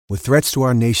With threats to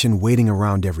our nation waiting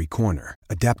around every corner,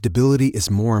 adaptability is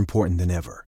more important than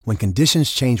ever. When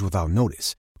conditions change without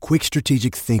notice, quick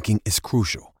strategic thinking is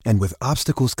crucial. And with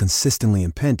obstacles consistently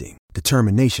impending,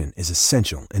 determination is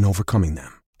essential in overcoming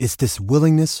them. It's this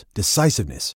willingness,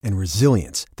 decisiveness, and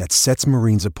resilience that sets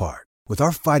Marines apart. With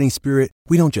our fighting spirit,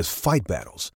 we don't just fight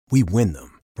battles, we win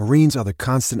them. Marines are the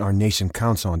constant our nation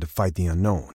counts on to fight the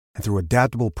unknown. And through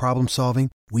adaptable problem solving,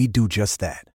 we do just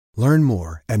that. Learn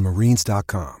more at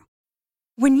marines.com.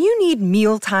 When you need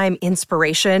mealtime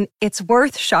inspiration, it's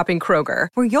worth shopping Kroger,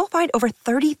 where you'll find over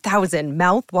 30,000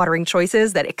 mouth-watering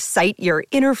choices that excite your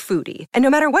inner foodie. And no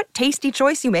matter what tasty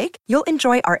choice you make, you'll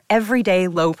enjoy our everyday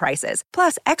low prices,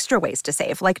 plus extra ways to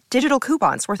save, like digital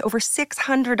coupons worth over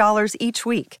 $600 each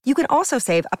week. You can also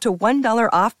save up to $1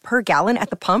 off per gallon at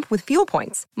the pump with fuel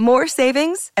points. More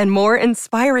savings and more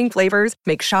inspiring flavors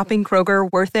make shopping Kroger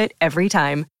worth it every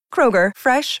time. Kroger,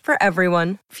 fresh for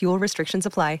everyone. Fuel restrictions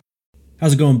apply.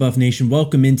 How's it going, Buff Nation?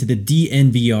 Welcome into the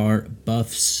DNVR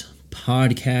Buffs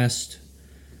podcast.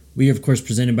 We are, of course,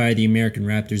 presented by the American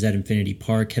Raptors at Infinity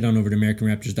Park. Head on over to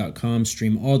AmericanRaptors.com,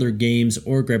 stream all their games,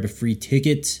 or grab a free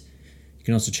ticket. You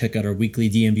can also check out our weekly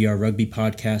DNVR Rugby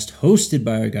podcast, hosted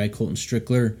by our guy, Colton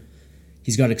Strickler.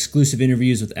 He's got exclusive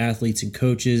interviews with athletes and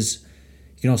coaches.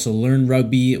 You can also learn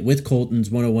rugby with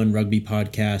Colton's 101 Rugby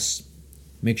podcast.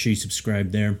 Make sure you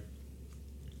subscribe there.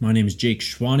 My name is Jake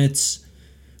Schwanitz.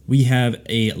 We have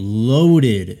a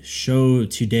loaded show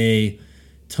today.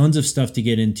 Tons of stuff to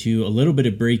get into. A little bit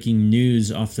of breaking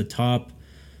news off the top.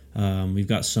 We've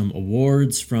got some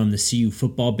awards from the CU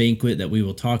football banquet that we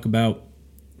will talk about.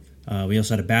 We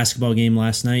also had a basketball game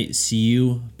last night.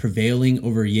 CU prevailing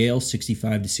over Yale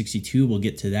 65-62. We'll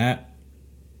get to that.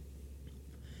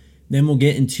 Then we'll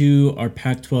get into our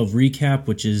Pac-12 recap,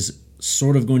 which is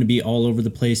sort of going to be all over the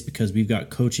place because we've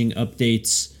got coaching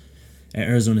updates at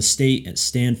Arizona State, at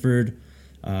Stanford.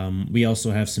 We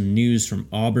also have some news from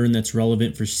Auburn that's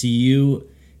relevant for CU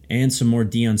and some more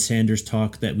Deion Sanders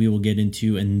talk that we will get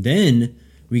into. And then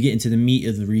we get into the meat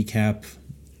of the recap.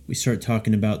 We start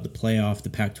talking about the playoff, the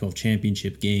Pac-12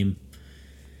 championship game.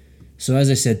 So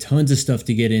as I said, tons of stuff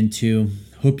to get into.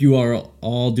 Hope you are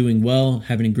all doing well,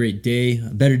 having a great day,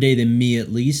 a better day than me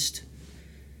at least.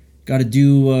 Got to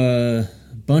do a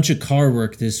bunch of car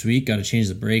work this week. Got to change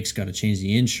the brakes, got to change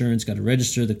the insurance, got to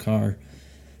register the car.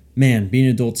 Man, being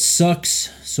an adult sucks,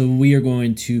 so we are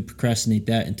going to procrastinate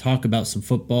that and talk about some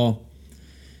football.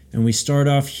 And we start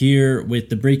off here with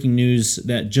the breaking news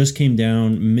that just came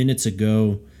down minutes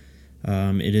ago.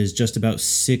 It is just about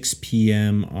 6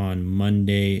 p.m. on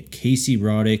Monday. Casey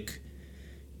Roddick,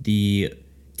 the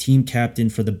team captain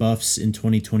for the Buffs in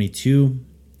 2022.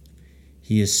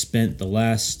 He has spent the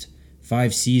last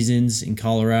 5 seasons in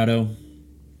Colorado.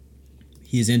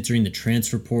 He is entering the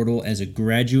transfer portal as a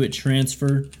graduate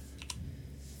transfer.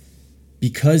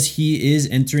 Because he is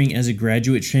entering as a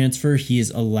graduate transfer, he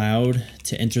is allowed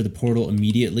to enter the portal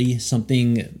immediately,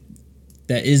 something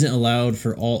that isn't allowed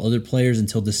for all other players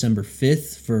until December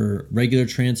 5th for regular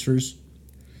transfers.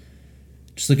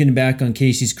 Just looking back on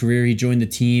Casey's career, he joined the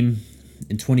team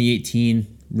in 2018,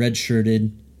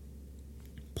 redshirted,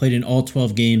 played in all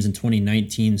 12 games in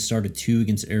 2019, started 2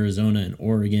 against Arizona and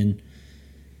Oregon.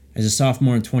 As a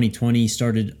sophomore in 2020, he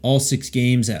started all 6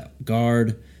 games at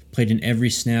guard, played in every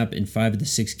snap in 5 of the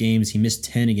 6 games. He missed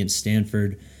 10 against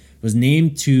Stanford, was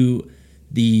named to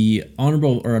the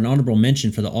an honorable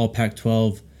mention for the All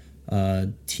Pac-12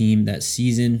 team that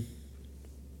season.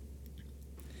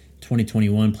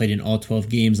 2021, played in all 12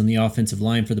 games on the offensive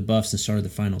line for the Buffs and started the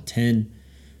final 10.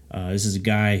 This is a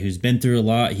guy who's been through a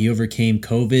lot. He overcame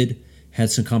COVID,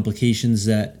 had some complications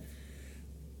that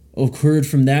occurred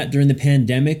from that during the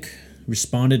pandemic,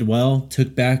 responded well,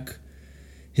 took back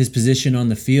his position on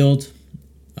the field.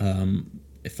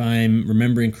 If I'm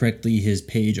remembering correctly, his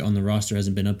page on the roster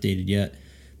hasn't been updated yet.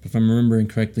 But if I'm remembering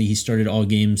correctly, he started all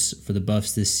games for the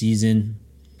Buffs this season.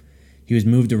 He was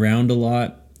moved around a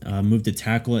lot, moved to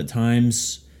tackle at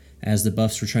times as the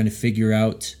Buffs were trying to figure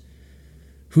out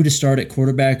who to start at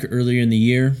quarterback earlier in the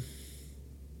year.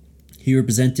 He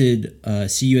represented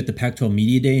CU at the Pac-12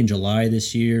 Media Day in July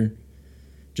this year.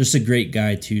 Just a great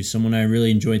guy, too. Someone I really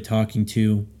enjoyed talking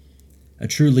to. A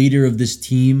true leader of this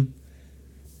team.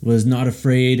 Was not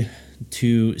afraid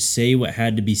to say what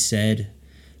had to be said.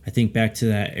 I think back to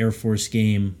that Air Force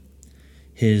game.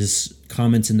 His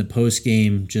comments in the post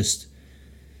game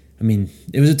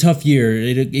it was a tough year.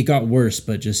 It got worse,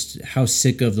 but just how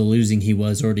sick of the losing he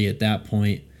was already at that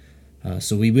point.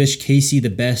 So we wish Casey the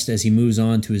best as he moves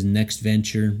on to his next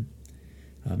venture.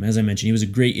 As I mentioned, he was a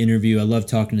great interview. I love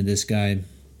talking to this guy.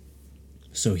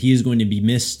 So he is going to be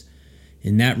missed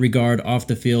in that regard, off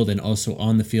the field and also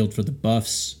on the field for the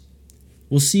Buffs.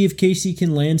 We'll see if Casey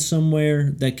can land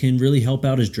somewhere that can really help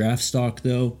out his draft stock,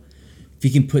 though. If he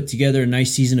can put together a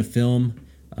nice season of film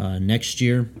next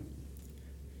year,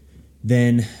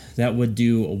 then that would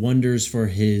do wonders for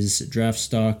his draft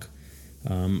stock.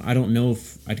 I don't know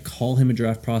if I'd call him a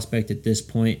draft prospect at this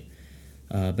point,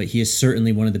 but he is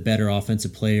certainly one of the better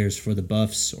offensive players for the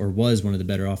Buffs, or was one of the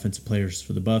better offensive players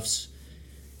for the Buffs.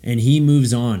 And he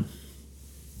moves on.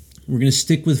 We're going to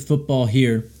stick with football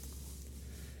here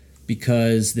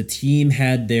because the team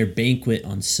had their banquet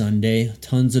on Sunday.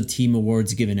 Tons of team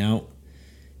awards given out,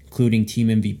 including team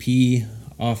MVP,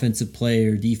 offensive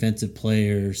player, defensive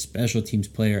player, special teams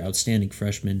player, outstanding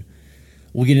freshman.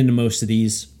 We'll get into most of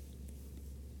these.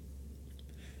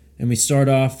 And we start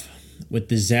off with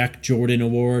the Zach Jordan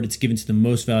Award. It's given to the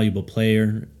most valuable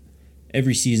player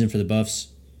every season for the Buffs.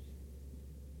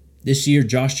 This year,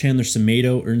 Josh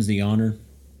Chandler-Semedo earns the honor.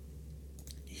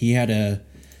 He had a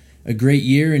great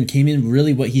year and came in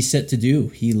really what he's set to do.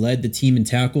 He led the team in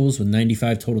tackles with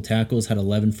 95 total tackles, had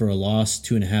 11 for a loss,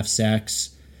 2.5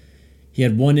 sacks. He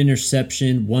had 1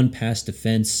 interception, 1 pass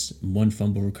defense, 1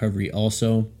 fumble recovery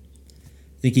also.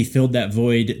 I think he filled that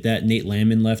void that Nate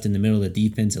Landman left in the middle of the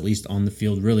defense, at least on the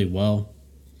field, really well.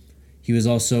 He was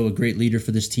also a great leader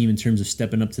for this team in terms of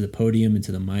stepping up to the podium and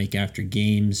to the mic after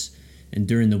games and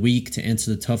during the week to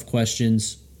answer the tough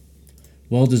questions.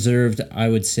 Well-deserved, I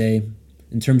would say.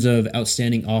 In terms of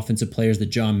outstanding offensive players, the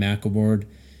John Mack Award,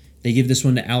 they give this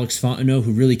one to Alex Fontenot,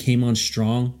 who really came on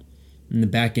strong in the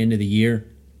back end of the year.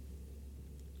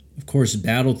 Of course,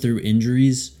 battled through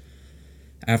injuries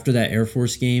after that Air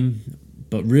Force game,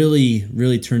 but really,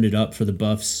 really turned it up for the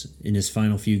Buffs in his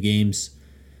final few games.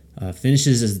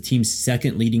 Finishes as the team's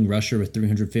second leading rusher with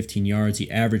 315 yards.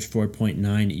 He averaged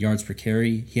 4.9 yards per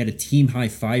carry. He had a team-high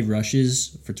 5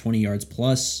 rushes for 20 yards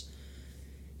plus.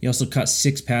 He also caught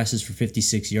 6 passes for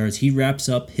 56 yards. He wraps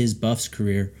up his Buffs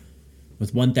career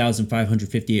with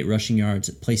 1,558 rushing yards.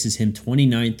 It places him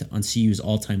 29th on CU's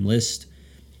all-time list.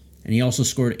 And he also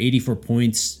scored 84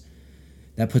 points.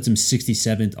 That puts him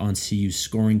 67th on CU's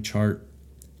scoring chart.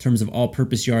 In terms of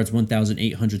all-purpose yards,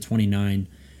 1,829,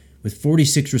 with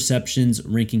 46 receptions,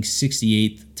 ranking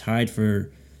 68th, tied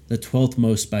for the 12th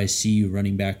most by CU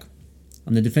running back.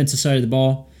 On the defensive side of the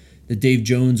ball, the Dave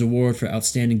Jones Award for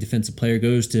Outstanding Defensive Player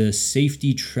goes to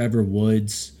safety Trevor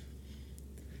Woods,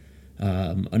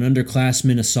 an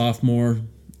underclassman, a sophomore,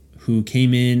 who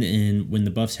came in and when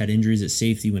the Buffs had injuries at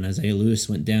safety, when Isaiah Lewis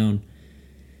went down,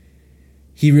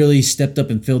 he really stepped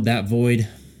up and filled that void.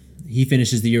 He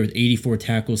finishes the year with 84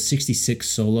 tackles, 66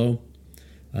 solo.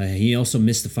 He also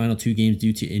missed the final 2 games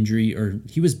due to injury, or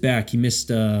he was back. He missed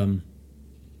the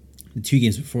 2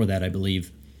 games before that, I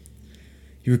believe.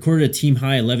 He recorded a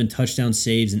team-high 11 touchdown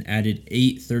saves and added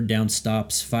 8 third-down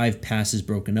stops, 5 passes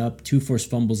broken up, 2 forced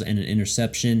fumbles, and an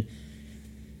interception.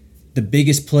 The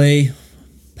biggest play,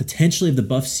 potentially of the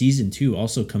Buffs season, too,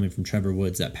 also coming from Trevor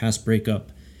Woods, that pass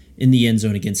breakup in the end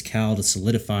zone against Cal to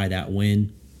solidify that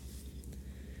win.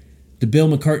 The Bill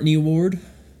McCartney Award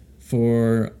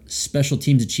for Special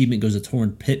Teams Achievement goes to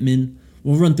Torrin Pittman.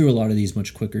 We'll run through a lot of these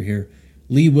much quicker here.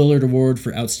 Lee Willard Award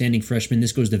for Outstanding Freshman.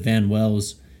 This goes to Van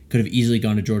Wells. Could have easily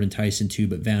gone to Jordan Tyson too,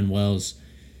 but Van Wells,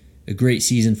 a great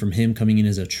season from him coming in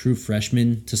as a true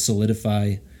freshman to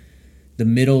solidify the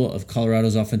middle of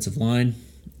Colorado's offensive line.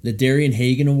 The Darian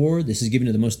Hagan Award, this is given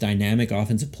to the most dynamic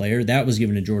offensive player. That was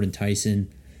given to Jordan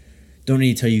Tyson. Don't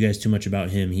need to tell you guys too much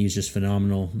about him. He's just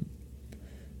phenomenal.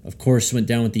 Of course, went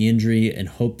down with the injury and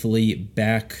hopefully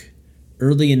back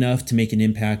early enough to make an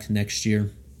impact next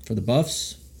year for the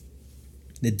Buffs.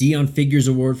 The Deion Figures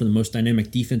Award for the most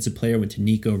dynamic defensive player went to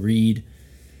Nico Reed.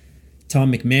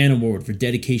 Tom McMahon Award for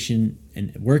dedication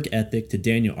and work ethic to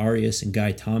Daniel Arias and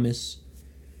Guy Thomas.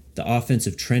 The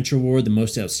Offensive Trench Award, the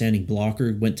most outstanding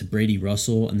blocker, went to Brady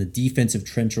Russell. And the Defensive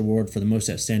Trench Award for the most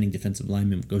outstanding defensive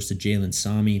lineman goes to Jalen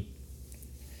Sami.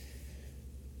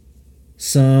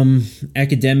 Some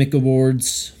academic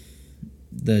awards.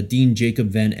 The Dean Jacob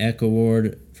Van Eck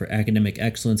Award for academic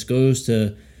excellence goes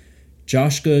to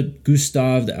Joshua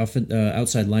Gustav, the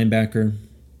outside linebacker.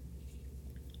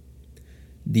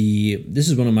 This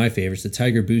is one of my favorites. The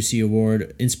Tiger Busey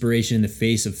Award, inspiration in the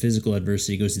face of physical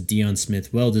adversity, goes to Deion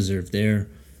Smith. Well-deserved there.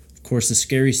 Of course, the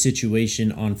scary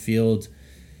situation on field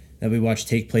that we watched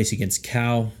take place against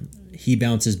Cal. He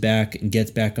bounces back and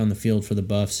gets back on the field for the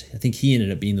Buffs. I think he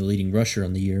ended up being the leading rusher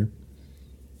on the year.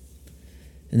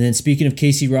 And then speaking of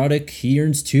Casey Roddick, he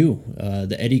earns 2.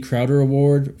 The Eddie Crowder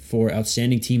Award for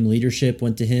Outstanding Team Leadership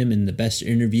went to him, and the best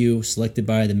interview selected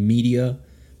by the media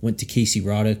went to Casey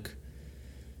Roddick.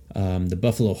 The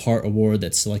Buffalo Heart Award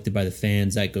that's selected by the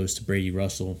fans, that goes to Brady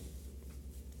Russell.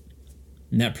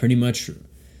 And that pretty much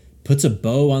puts a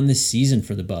bow on this season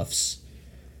for the Buffs.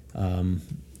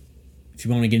 If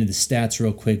you want to get into the stats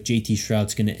real quick, JT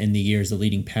Shrout's going to end the year as the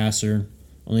leading passer.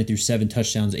 Only threw 7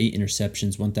 touchdowns, 8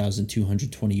 interceptions,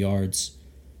 1,220 yards.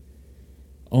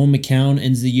 Owen McCown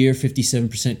ends the year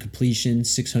 57% completion,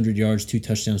 600 yards, 2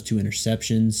 touchdowns, 2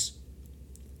 interceptions.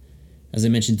 As I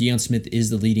mentioned, Deion Smith is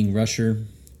the leading rusher.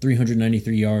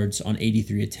 393 yards on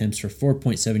 83 attempts for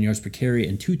 4.7 yards per carry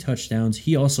and 2 touchdowns.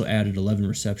 He also added 11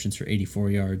 receptions for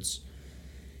 84 yards.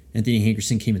 Anthony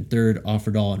Hankerson came in third,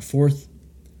 Offerdahl in fourth.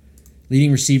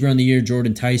 Leading receiver on the year,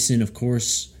 Jordan Tyson, of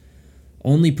course,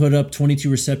 only put up 22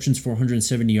 receptions,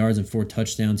 470 yards, and 4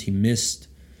 touchdowns. He missed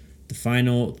the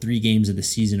final 3 games of the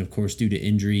season, of course, due to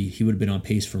injury. He would have been on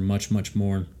pace for much, much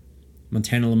more.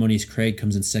 Montana Lamonius Craig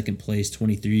comes in second place,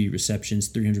 23 receptions,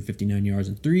 359 yards,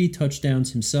 and 3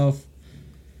 touchdowns himself.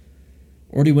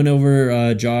 Already went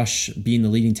over Josh being the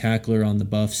leading tackler on the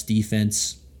Buffs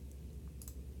defense.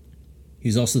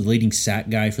 He's also the leading sack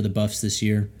guy for the Buffs this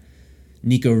year.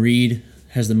 Nico Reed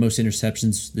has the most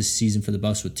interceptions this season for the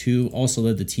Buffs with 2. Also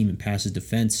led the team in passes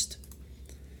defensed.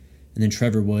 And then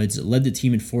Trevor Woods led the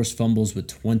team in forced fumbles with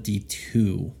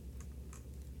 22.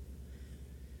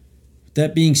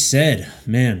 That being said,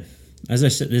 man, as I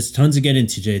said, there's tons to get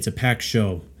into today. It's a packed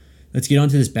show. Let's get on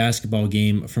to this basketball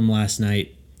game from last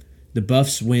night. The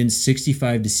Buffs win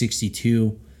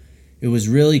 65-62. It was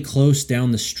really close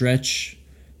down the stretch.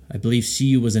 I believe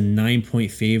CU was a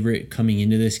 9-point favorite coming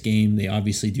into this game. They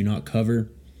obviously do not cover.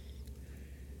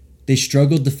 They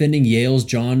struggled defending Yale's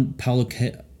John Paolakidis.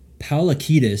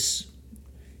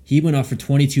 He went off for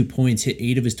 22 points, hit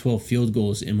 8 of his 12 field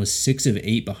goals, and was 6 of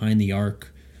 8 behind the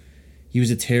arc. He was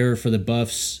a terror for the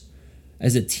Buffs.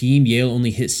 As a team, Yale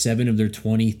only hit 7 of their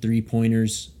 20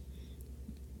 3-pointers.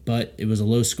 But it was a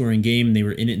low-scoring game, and they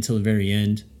were in it until the very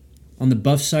end. On the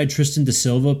Buffs side, Tristan Da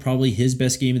Silva, probably his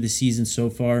best game of the season so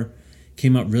far,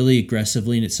 came out really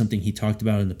aggressively, and it's something he talked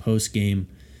about in the post-game,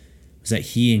 was that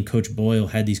he and Coach Boyle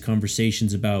had these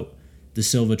conversations about Da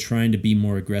Silva trying to be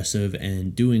more aggressive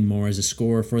and doing more as a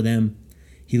scorer for them.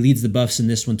 He leads the Buffs in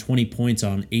this one, 20 points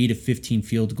on 8 of 15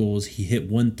 field goals. He hit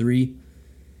 1 3.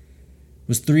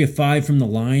 Was 3 of 5 from the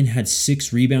line, had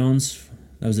 6 rebounds.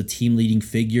 That was a team-leading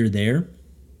figure there.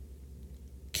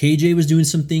 KJ was doing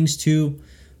some things too.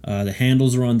 The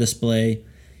handles were on display.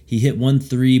 He hit 1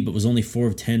 3, but was only 4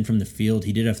 of 10 from the field.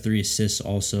 He did have 3 assists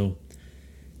also.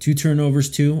 2 turnovers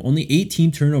too. Only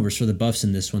 18 turnovers for the Buffs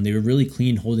in this one. They were really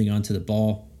clean holding on to the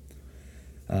ball.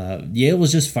 Yale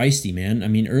was just feisty, man. I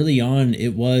mean, early on,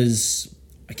 it was,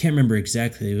 I can't remember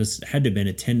exactly. It had to have been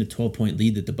a 10 to 12 point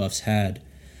lead that the Buffs had.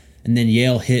 And then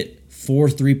Yale hit 4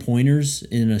 3-pointers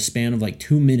in a span of like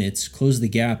 2 minutes, closed the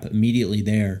gap immediately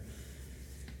there,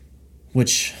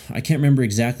 which I can't remember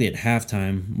exactly at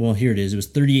halftime. Well, here it is. It was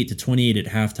 38-28 at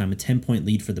halftime, a 10-point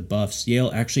lead for the Buffs.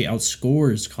 Yale actually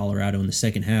outscores Colorado in the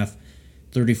second half,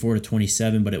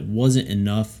 34-27, but it wasn't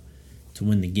enough to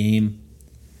win the game.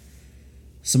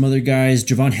 Some other guys,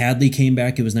 Javon Hadley came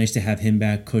back. It was nice to have him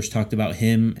back. Coach talked about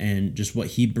him and just what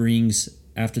he brings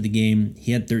after the game.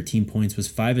 He had 13 points, was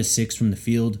 5 of 6 from the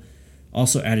field,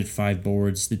 also added 5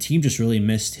 boards. The team just really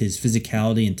missed his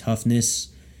physicality and toughness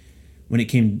when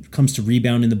it comes to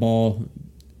rebounding the ball,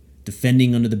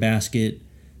 defending under the basket,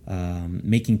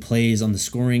 making plays on the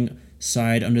scoring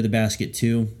side under the basket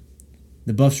too.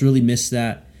 The Buffs really missed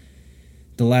that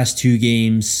the last 2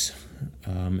 games,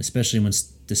 especially when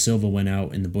Da Silva went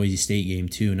out in the Boise State game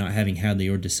too. Not having Hadley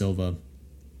or Da Silva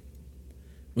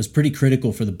was pretty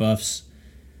critical for the Buffs.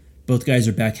 Both guys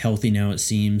are back healthy now, it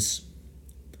seems.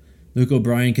 Luke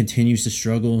O'Brien continues to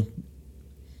struggle.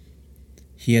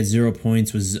 He had 0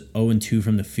 points, was 0-2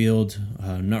 from the field.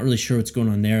 Not really sure what's going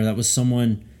on there. That was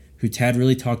someone who Tad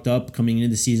really talked up coming into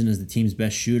the season as the team's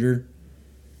best shooter.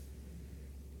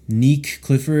 Nick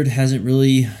Clifford hasn't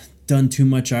really done too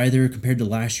much either compared to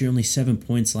last year. Only 7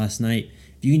 points last night.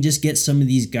 If you can just get some of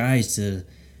these guys to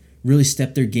really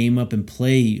step their game up and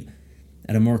play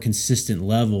at a more consistent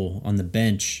level on the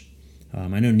bench.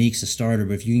 I know Nick's a starter,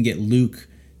 but if you can get Luke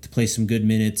to play some good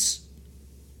minutes.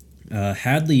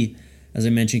 Hadley, as I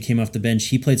mentioned, came off the bench.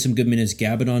 He played some good minutes.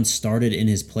 Gabadon started in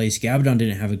his place. Gabadon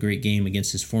didn't have a great game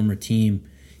against his former team.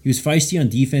 He was feisty on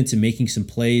defense and making some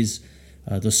plays,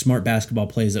 those smart basketball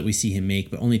plays that we see him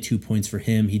make, but only 2 points for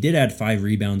him. He did add 5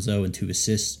 rebounds, though, and 2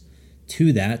 assists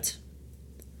to that.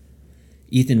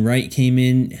 Ethan Wright came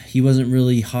in. He wasn't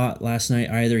really hot last night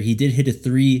either. He did hit a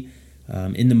 3.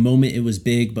 In the moment, it was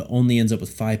big, but only ends up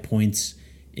with 5 points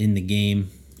in the game.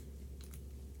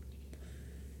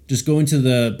 just going to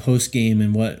the post game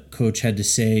and what Coach had to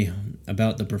say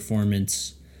about the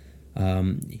performance.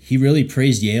 He really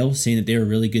praised Yale, saying that they're a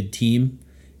really good team.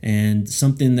 And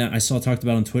something that I saw talked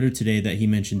about on Twitter today that he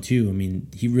mentioned too. I mean,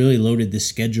 he really loaded this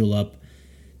schedule up.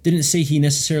 Didn't say he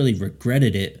necessarily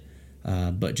regretted it,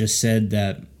 but just said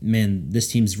that, man,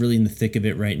 this team's really in the thick of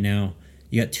it right now.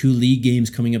 You got 2 league games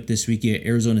coming up this week. You got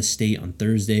Arizona State on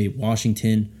Thursday,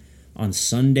 Washington on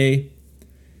Sunday.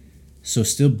 So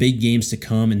still big games to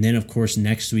come. And then, of course,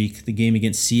 next week, the game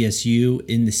against CSU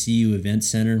in the CU Event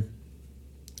Center.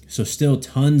 So still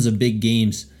tons of big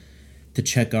games to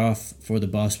check off for the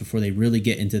Buffs before they really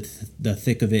get into the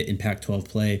thick of it in Pac-12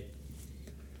 play.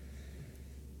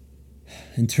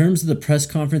 In terms of the press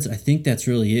conference, I think that's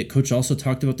really it. Coach also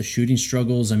talked about the shooting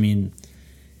struggles. I mean,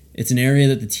 it's an area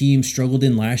that the team struggled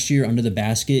in last year under the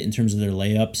basket in terms of their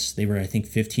layups. They were, I think,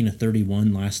 15 of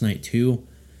 31 last night too.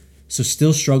 So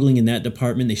still struggling in that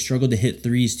department. They struggled to hit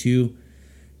threes too.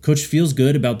 Coach feels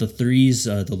good about the threes,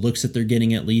 the looks that they're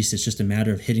getting at least. It's just a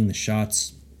matter of hitting the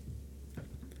shots.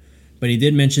 But he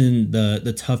did mention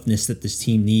the toughness that this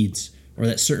team needs, or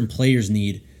that certain players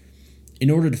need, in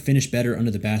order to finish better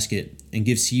under the basket and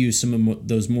give CU some of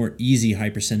those more easy high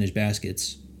percentage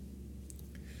baskets.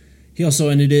 He also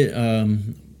ended it,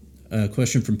 a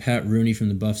question from Pat Rooney from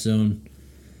the Buff Zone.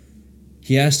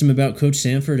 He asked him about Coach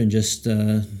Sanford and just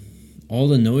all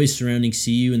the noise surrounding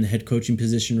CU in the head coaching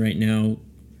position right now.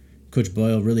 Coach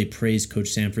Boyle really praised Coach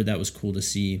Sanford. That was cool to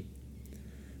see.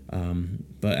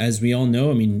 But as we all know,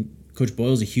 I mean, Coach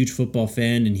Boyle's a huge football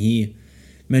fan, and he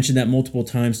mentioned that multiple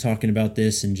times talking about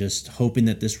this and just hoping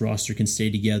that this roster can stay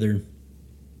together,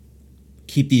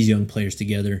 keep these young players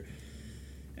together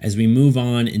as we move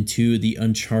on into the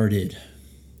uncharted.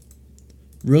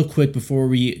 Real quick before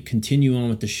we continue on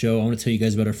with the show, I want to tell you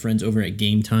guys about our friends over at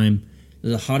Game Time.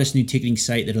 They're the hottest new ticketing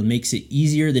site that makes it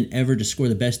easier than ever to score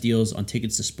the best deals on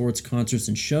tickets to sports, concerts,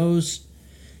 and shows.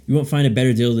 You won't find a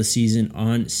better deal this season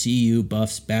on CU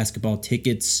Buffs basketball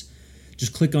tickets.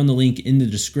 Just click on the link in the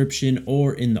description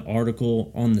or in the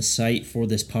article on the site for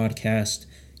this podcast.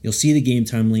 You'll see the Game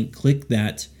Time link. Click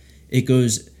that. It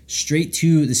goes straight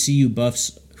to the CU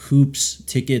Buffs hoops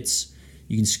tickets.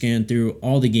 You can scan through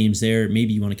all the games there.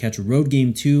 Maybe you want to catch a road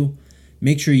game too.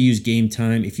 Make sure you use Game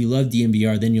Time. If you love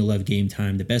DNVR, then you'll love Game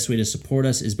Time. The best way to support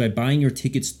us is by buying your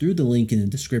tickets through the link in the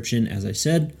description, as I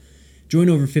said. Join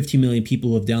over 15 million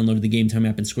people who have downloaded the Game Time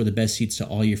app and score the best seats to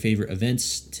all your favorite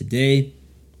events today.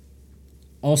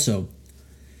 Also,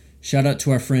 shout out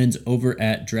to our friends over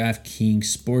at DraftKings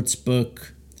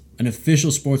Sportsbook, an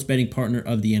official sports betting partner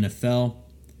of the NFL.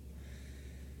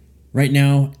 Right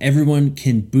now, everyone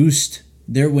can boost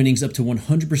their winnings up to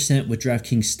 100% with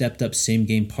DraftKings stepped-up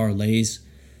same-game parlays.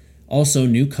 Also,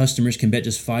 new customers can bet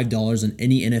just $5 on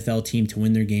any NFL team to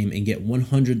win their game and get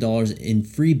 $100 in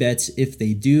free bets if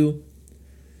they do.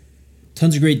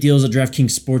 Tons of great deals at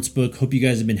DraftKings Sportsbook. Hope you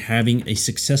guys have been having a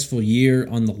successful year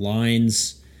on the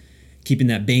lines, keeping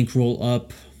that bankroll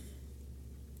up.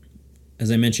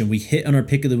 As I mentioned, we hit on our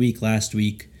pick of the week last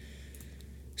week.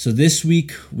 So this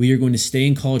week, we are going to stay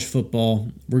in college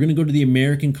football. We're going to go to the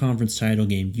American Conference title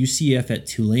game, UCF at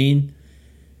Tulane.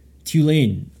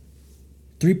 Tulane,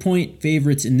 3-point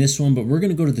favorites in this one, but we're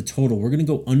going to go to the total. We're going to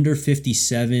go under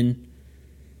 57.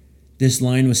 This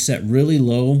line was set really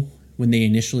low when they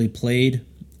initially played.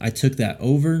 I took that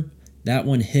over. That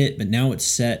one hit, but now it's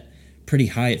set pretty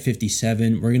high at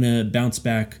 57. We're going to bounce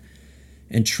back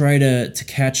and try to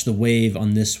catch the wave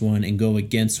on this one and go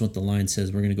against what the line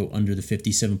says. We're going to go under the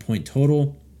 57-point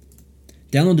total.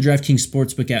 Download the DraftKings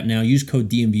Sportsbook app now. Use code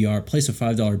DNVR. Place a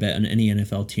 $5 bet on any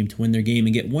NFL team to win their game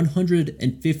and get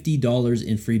 $150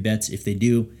 in free bets if they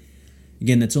do.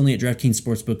 Again, that's only at DraftKings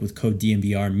Sportsbook with code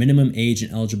DNVR. Minimum age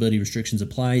and eligibility restrictions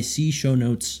apply. See show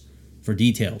notes for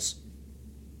details.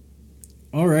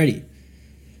 Alrighty.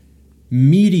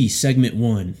 Meaty segment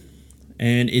 1.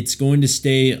 And it's going to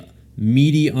stay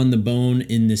meaty on the bone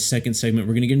in this second segment.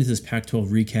 We're going to get into this Pac-12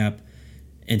 recap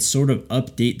and sort of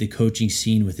update the coaching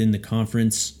scene within the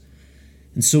conference.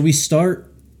 And so we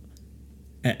start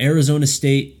at Arizona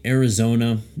State,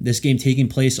 Arizona. This game taking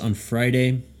place on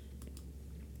Friday.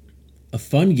 A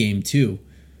fun game too.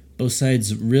 Both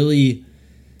sides really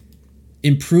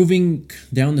improving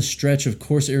down the stretch. Of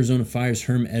course, Arizona fires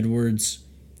Herm Edwards.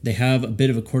 They have a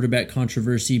bit of a quarterback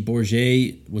controversy.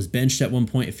 Bourget was benched at one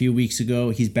point a few weeks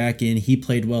ago. He's back in. He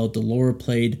played well. Delora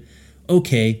played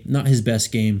okay. Not his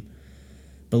best game.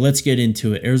 But let's get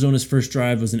into it. Arizona's first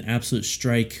drive was an absolute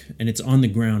strike, and it's on the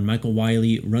ground. Michael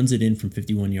Wiley runs it in from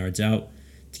 51 yards out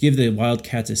to give the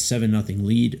Wildcats a 7-0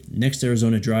 lead. Next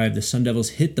Arizona drive, the Sun Devils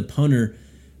hit the punter,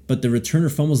 but the returner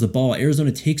fumbles the ball.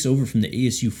 Arizona takes over from the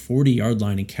ASU 40-yard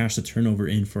line and cashes the turnover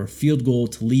in for a field goal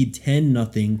to lead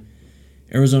 10-0.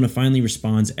 Arizona finally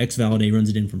responds. X-Valade runs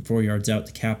it in from 4 yards out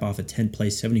to cap off a 10-play,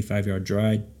 75-yard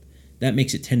drive. That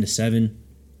makes it 10-7.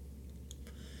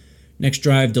 Next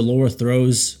drive, Delora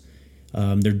throws.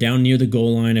 They're down near the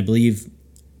goal line, I believe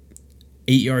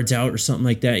 8 yards out or something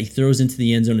like that. He throws into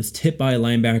the end zone. It's tipped by a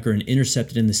linebacker and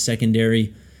intercepted in the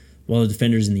secondary while the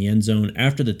defender's in the end zone.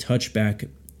 After the touchback,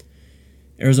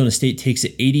 Arizona State takes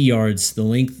it 80 yards.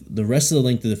 The rest of the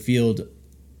length of the field,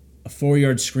 a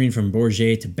 4-yard screen from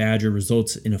Bourget to Badger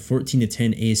results in a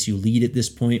 14-10 ASU lead at this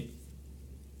point.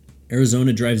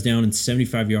 Arizona drives down in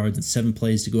 75 yards and 7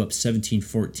 plays to go up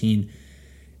 17-14.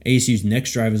 ASU's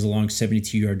next drive is a long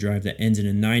 72-yard drive that ends in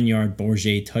a 9-yard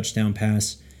Bourget touchdown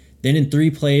pass. Then in 3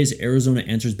 plays, Arizona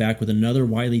answers back with another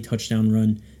Wiley touchdown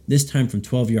run, this time from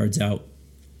 12 yards out.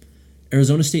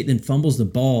 Arizona State then fumbles the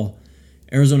ball.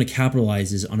 Arizona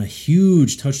capitalizes on a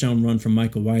huge touchdown run from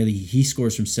Michael Wiley. He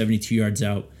scores from 72 yards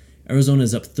out. Arizona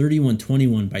is up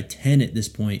 31-21 by 10 at this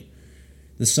point.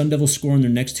 The Sun Devils score on their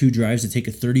next 2 drives to take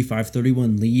a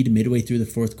 35-31 lead midway through the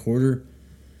fourth quarter.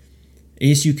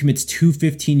 ASU commits 2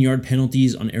 15-yard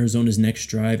penalties on Arizona's next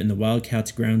drive, and the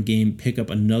Wildcats ground game pick up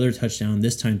another touchdown,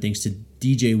 this time thanks to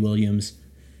DJ Williams.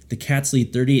 The Cats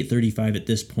lead 38-35 at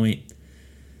this point.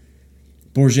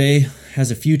 Bourget has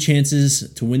a few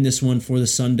chances to win this one for the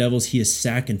Sun Devils. He is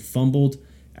sacked and fumbled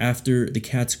after the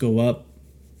Cats go up.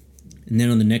 And then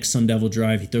on the next Sun Devil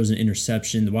drive, he throws an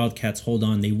interception. The Wildcats hold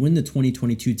on. They win the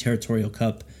 2022 Territorial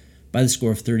Cup by the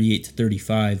score of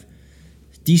 38-35.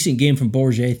 Decent game from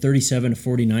Bourget,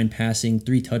 37-49 passing,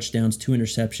 3 touchdowns, 2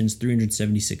 interceptions,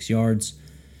 376 yards.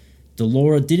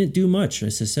 Delora didn't do much,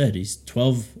 as I said. He's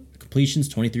 12 completions,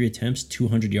 23 attempts,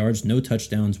 200 yards, no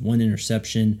touchdowns, 1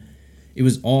 interception. It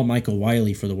was all Michael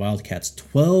Wiley for the Wildcats.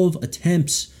 12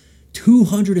 attempts,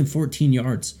 214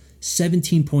 yards,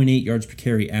 17.8 yards per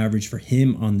carry average for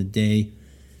him on the day.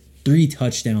 3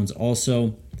 touchdowns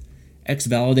also.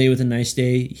 X-Valade with a nice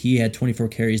day. He had 24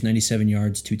 carries, 97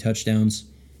 yards, 2 touchdowns.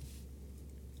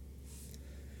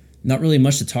 Not really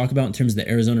much to talk about in terms of the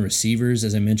Arizona receivers.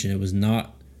 As I mentioned, it was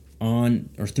not on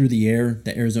or through the air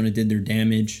that Arizona did their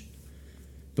damage.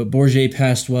 But Bourget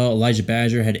passed well. Elijah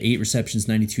Badger had 8 receptions,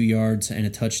 92 yards, and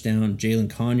a touchdown. Jalen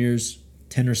Conyers,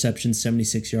 10 receptions,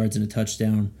 76 yards, and a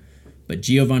touchdown. But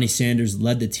Giovanni Sanders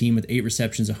led the team with 8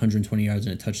 receptions, 120 yards,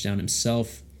 and a touchdown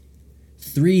himself.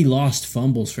 3 lost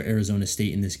fumbles for Arizona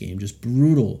State in this game. Just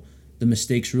brutal. The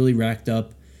mistakes really racked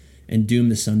up and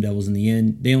doomed the Sun Devils in the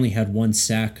end. They only had 1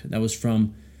 sack. That was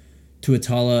from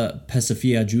Tuatala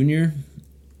Pesafia Jr.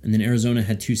 And then Arizona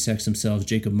had 2 sacks themselves,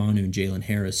 Jacob Manu and Jalen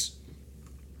Harris.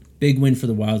 Big win for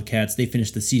the Wildcats. They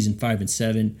finished the season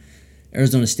 5-7.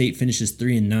 Arizona State finishes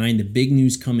 3-9. The big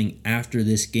news coming after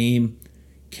this game,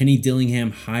 Kenny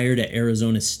Dillingham hired at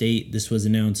Arizona State. This was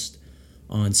announced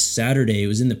on Saturday. It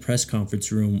was in the press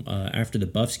conference room after the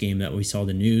Buffs game that we saw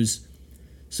the news.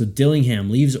 So Dillingham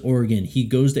leaves Oregon. He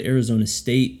goes to Arizona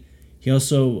State. He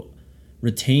also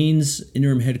retains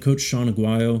interim head coach Sean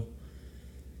Aguayo.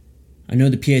 I know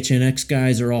the PHNX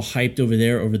guys are all hyped over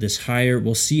there over this hire.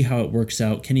 We'll see how it works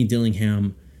out. Kenny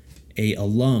Dillingham, an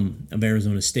alum of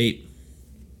Arizona State.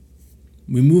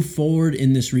 We move forward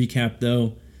in this recap,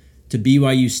 though, to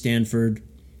BYU Stanford.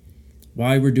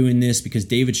 Why we're doing this, because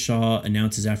David Shaw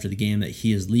announces after the game that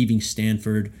he is leaving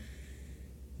Stanford.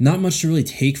 Not much to really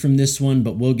take from this one,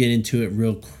 but we'll get into it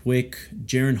real quick.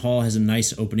 Jaron Hall has a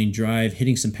nice opening drive,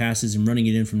 hitting some passes and running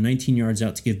it in from 19 yards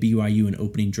out to give BYU an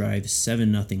opening drive,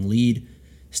 7-0 lead.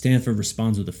 Stanford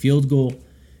responds with a field goal.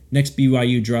 Next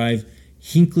BYU drive,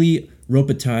 Hinckley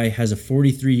Ropatai has a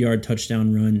 43-yard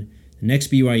touchdown run. The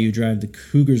next BYU drive, the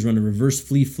Cougars run a reverse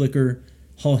flea flicker.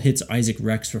 Hall hits Isaac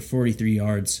Rex for 43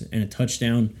 yards and a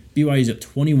touchdown. BYU's up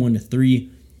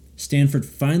 21-3. Stanford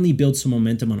finally builds some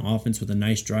momentum on offense with a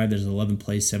nice drive that is 11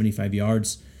 plays, 75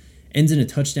 yards. Ends in a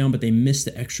touchdown, but they miss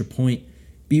the extra point.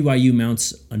 BYU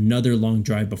mounts another long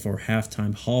drive before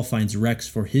halftime. Hall finds Rex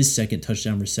for his second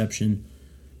touchdown reception.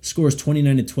 Scores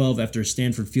 29-12 after a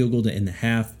Stanford field goal to end the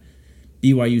half.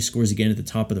 BYU scores again at the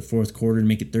top of the fourth quarter to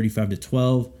make it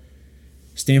 35-12.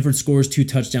 Stanford scores 2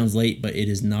 touchdowns late, but it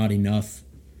is not enough.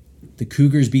 The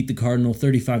Cougars beat the Cardinal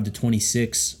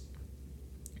 35-26.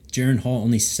 Jaron Hall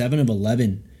only 7 of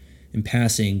 11 in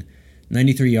passing,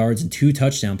 93 yards and 2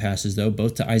 touchdown passes, though,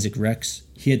 both to Isaac Rex.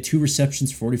 He had 2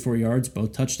 receptions, 44 yards,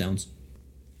 both touchdowns.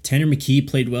 Tanner McKee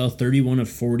played well, 31 of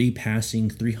 40 passing,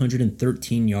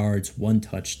 313 yards, 1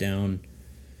 touchdown.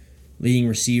 Leading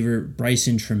receiver,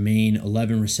 Bryson Tremaine,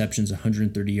 11 receptions,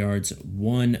 130 yards,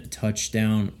 1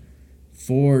 touchdown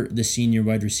for the senior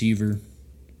wide receiver.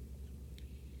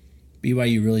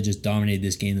 BYU really just dominated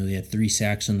this game, though. They had 3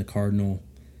 sacks on the Cardinal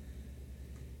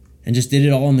and just did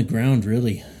it all on the ground,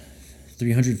 really.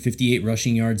 358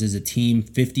 rushing yards as a team,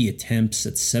 50 attempts,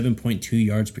 that's 7.2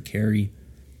 yards per carry.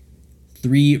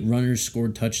 3 runners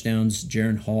scored touchdowns.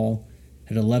 Jaron Hall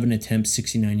had 11 attempts,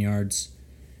 69 yards,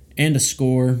 and a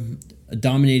score. A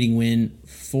dominating win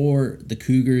for the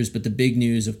Cougars, but the big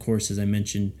news, of course, as I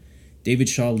mentioned, David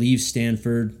Shaw leaves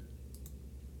Stanford.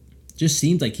 Just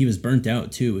seemed like he was burnt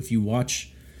out, too. If you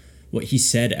watch what he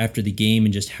said after the game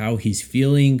and just how he's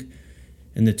feeling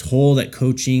and the toll that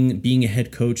coaching, being a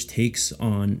head coach, takes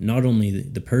on not only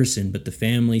the person, but the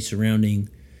family surrounding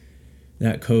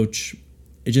that coach,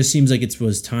 it just seems like it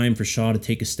was time for Shaw to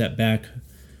take a step back.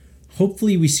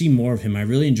 Hopefully we see more of him. I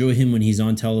really enjoy him when he's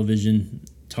on television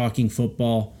talking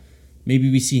football. Maybe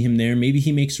we see him there. Maybe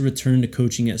he makes a return to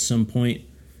coaching at some point.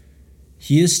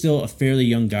 He is still a fairly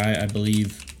young guy, I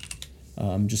believe.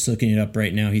 Just looking it up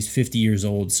right now, he's 50 years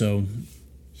old, so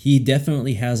he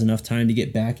definitely has enough time to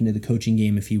get back into the coaching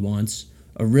game if he wants.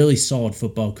 A really solid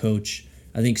football coach.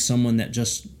 I think someone that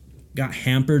just got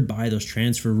hampered by those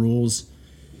transfer rules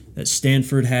that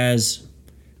Stanford has.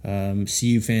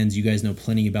 CU fans, you guys know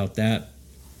plenty about that.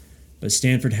 But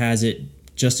Stanford has it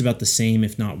just about the same,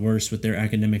 if not worse, with their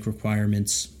academic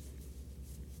requirements.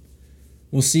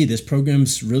 We'll see. This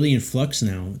program's really in flux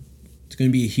now. It's going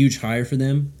to be a huge hire for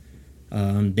them.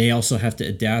 They also have to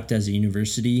adapt as a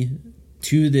university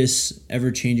to this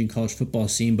ever-changing college football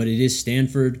scene, but it is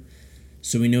Stanford,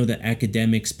 so we know that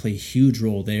academics play a huge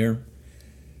role there.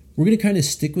 We're going to kind of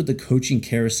stick with the coaching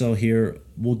carousel here.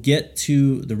 We'll get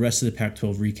to the rest of the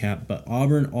Pac-12 recap, but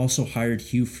Auburn also hired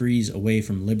Hugh Freeze away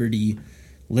from Liberty.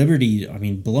 Liberty,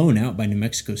 blown out by New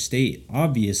Mexico State.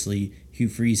 Obviously, Hugh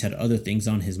Freeze had other things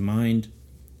on his mind.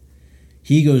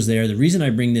 He goes there. The reason I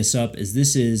bring this up is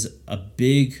this is a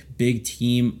big, big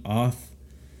team off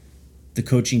the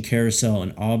coaching carousel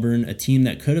in Auburn, a team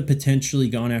that could have potentially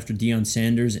gone after Deion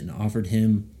Sanders and offered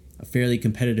him a fairly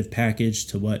competitive package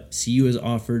to what CU has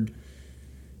offered,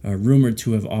 rumored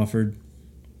to have offered.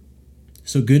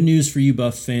 So good news for you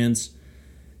Buff fans.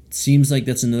 It seems like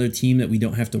that's another team that we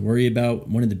don't have to worry about.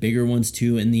 One of the bigger ones,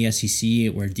 too, in the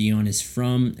SEC, where Deion is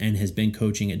from and has been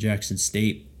coaching at Jackson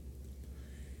State.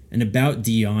 And about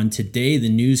Deion, today the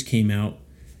news came out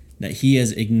that he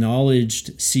has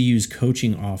acknowledged CU's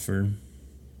coaching offer.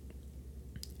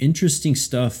 Interesting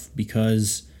stuff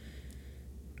because,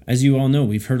 as you all know,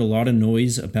 we've heard a lot of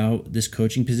noise about this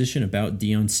coaching position, about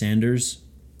Deion Sanders.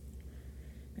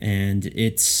 And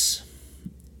it's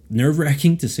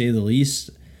nerve-wracking to say the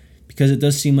least, because it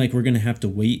does seem like we're going to have to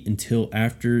wait until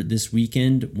after this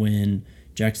weekend when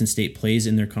Jackson State plays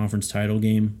in their conference title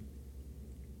game.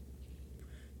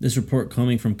 This report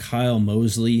coming from Kyle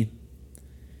Mosley.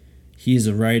 He is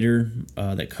a writer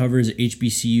that covers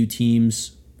HBCU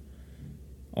teams.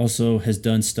 Also has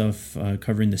done stuff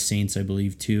covering the Saints, I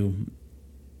believe, too.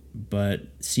 But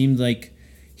seemed like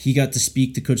he got to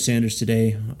speak to Coach Sanders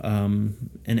today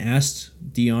and asked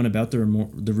Deion about the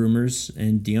rumors.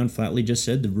 And Deion flatly just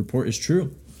said the report is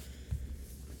true.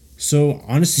 So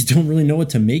honestly, don't really know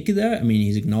what to make of that.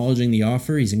 He's acknowledging the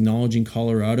offer. He's acknowledging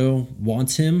Colorado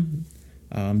wants him.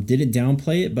 Didn't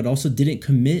downplay it, but also didn't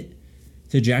commit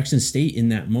to Jackson State in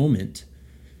that moment.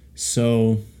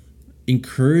 So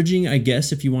encouraging, I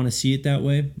guess, if you want to see it that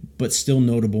way, but still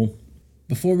notable.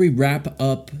 Before we wrap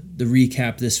up the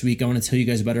recap this week, I want to tell you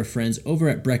guys about our friends over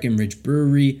at Breckenridge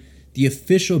Brewery, the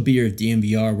official beer of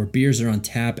DNVR, where beers are on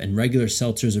tap and regular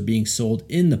seltzers are being sold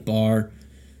in the bar.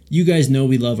 You guys know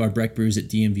we love our Breck Brews at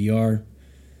DNVR.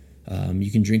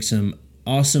 You can drink some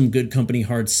awesome Good Company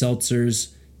hard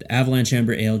seltzers, the Avalanche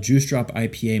Amber Ale, Juice Drop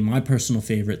IPA, my personal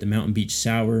favorite, the Mountain Beach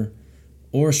Sour,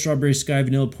 or Strawberry Sky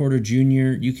Vanilla Porter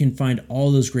Jr. You can find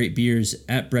all those great beers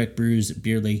at Breck Brews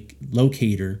Beer Lake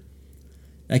Locator.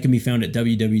 That can be found at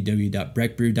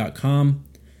www.breckbrew.com.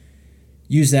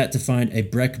 Use that to find a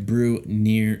Breck Brew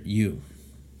near you.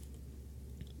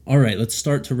 All right, let's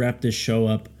start to wrap this show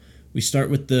up. We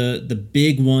start with the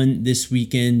big one this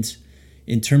weekend.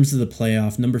 In terms of the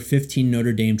playoff, number 15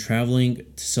 Notre Dame traveling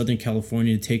to Southern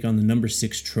California to take on the number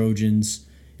 6 Trojans.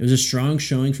 It was a strong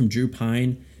showing from Drew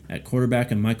Pine at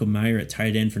quarterback and Michael Mayer at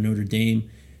tight end for Notre Dame.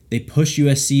 They pushed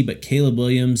USC, but Caleb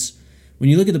Williams, when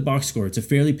you look at the box score, it's a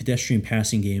fairly pedestrian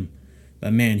passing game.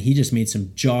 But man, he just made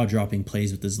some jaw-dropping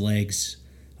plays with his legs,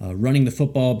 running the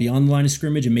football beyond the line of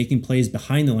scrimmage and making plays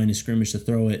behind the line of scrimmage to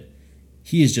throw it.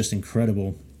 He is just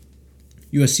incredible.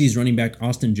 USC's running back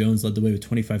Austin Jones led the way with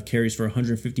 25 carries for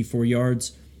 154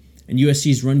 yards, and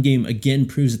USC's run game again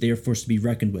proves that they are forced to be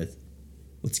reckoned with.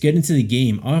 Let's get into the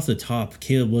game. Off the top,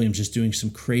 Caleb Williams just doing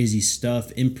some crazy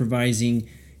stuff, improvising,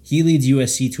 He leads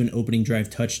USC to an opening drive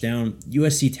touchdown.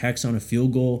 USC tacks on a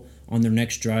field goal on their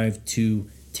next drive to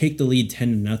take the lead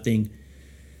 10-0.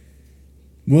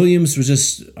 Williams was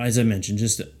just, as I mentioned,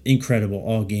 just incredible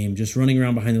all game. Just running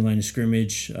around behind the line of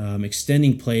scrimmage,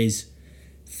 extending plays,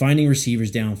 finding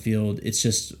receivers downfield. It's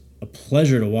just a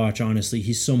pleasure to watch, honestly.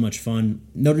 He's so much fun.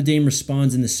 Notre Dame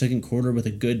responds in the second quarter with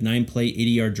a good 9-play,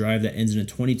 80-yard drive that ends in a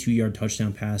 22-yard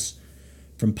touchdown pass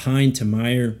from Pine to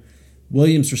Meyer.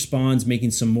 Williams responds,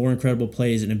 making some more incredible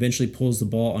plays, and eventually pulls the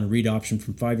ball on a read option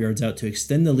from 5 yards out to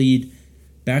extend the lead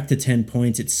back to 10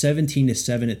 points. It's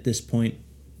 17-7 at this point.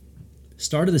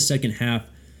 Start of the second half,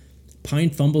 Pine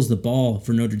fumbles the ball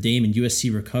for Notre Dame and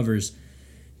USC recovers.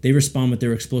 They respond with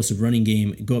their explosive running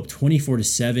game, go up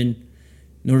 24-7.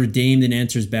 Notre Dame then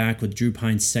answers back with Drew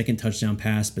Pine's second touchdown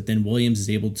pass, but then Williams is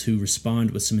able to respond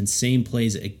with some insane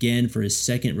plays again for his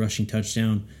second rushing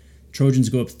touchdown. Trojans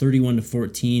go up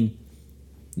 31-14.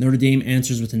 Notre Dame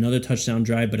answers with another touchdown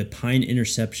drive, but a Pine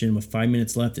interception with 5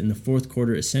 minutes left in the fourth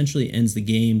quarter essentially ends the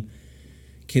game.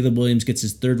 Caleb Williams gets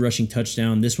his third rushing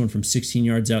touchdown, this one from 16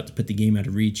 yards out to put the game out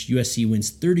of reach. USC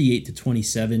wins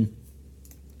 38-27.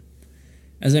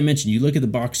 As I mentioned, you look at the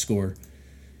box score.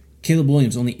 Caleb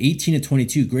Williams, only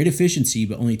 18-22, great efficiency,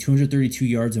 but only 232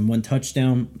 yards and 1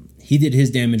 touchdown. He did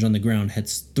his damage on the ground, had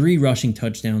 3 rushing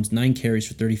touchdowns, 9 carries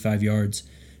for 35 yards.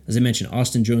 As I mentioned,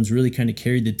 Austin Jones really kind of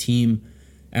carried the team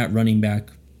at running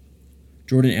back.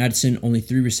 Jordan Addison, only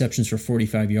 3 receptions for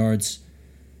 45 yards.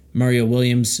 Mario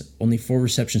Williams, only 4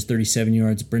 receptions, 37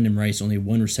 yards. Brendan Rice, only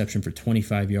 1 reception for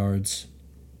 25 yards.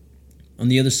 On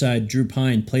the other side, Drew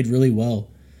Pine played really well.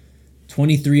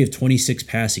 23 of 26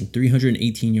 passing,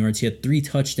 318 yards. He had 3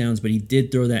 touchdowns, but he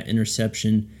did throw that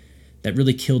interception that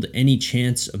really killed any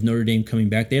chance of Notre Dame coming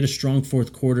back. They had a strong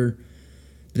fourth quarter,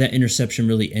 but that interception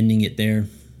really ending it there.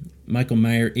 Michael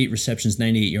Mayer, 8 receptions,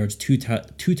 98 yards, 2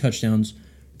 touchdowns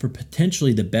for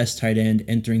potentially the best tight end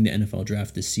entering the NFL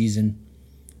draft this season.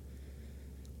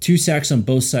 2 sacks on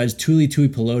both sides. Tuli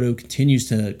Tuipulotu continues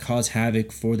to cause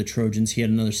havoc for the Trojans. He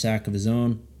had another sack of his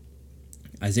own.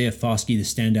 Isaiah Foskey, the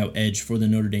standout edge for the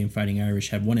Notre Dame Fighting Irish,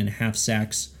 had 1.5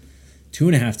 sacks,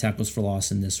 2.5 tackles for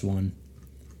loss in this one.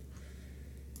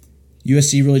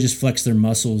 USC really just flexed their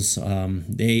muscles.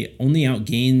 They only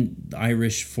outgained the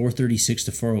Irish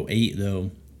 436-408, though.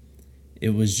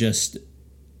 It was just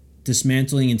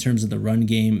dismantling in terms of the run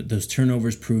game. Those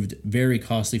turnovers proved very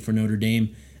costly for Notre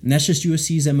Dame. And that's just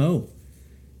USC's MO.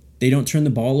 They don't turn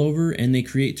the ball over and they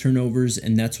create turnovers,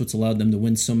 and that's what's allowed them to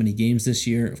win so many games this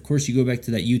year. Of course, you go back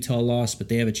to that Utah loss, but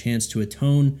they have a chance to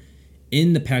atone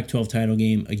in the Pac-12 title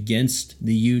game against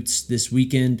the Utes this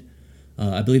weekend.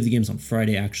 I believe the game's on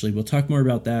Friday, actually. We'll talk more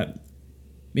about that,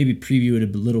 maybe preview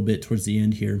it a little bit towards the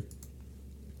end here.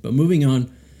 But moving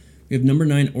on, we have number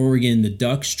 9 Oregon, the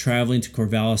Ducks traveling to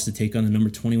Corvallis to take on the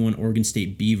number 21 Oregon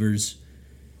State Beavers.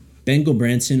 Ben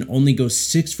Gulbranson only goes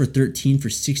 6 for 13 for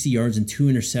 60 yards and 2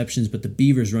 interceptions, but the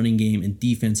Beavers' running game and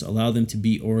defense allow them to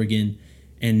beat Oregon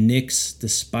and Nix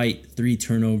despite 3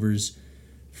 turnovers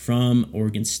from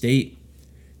Oregon State.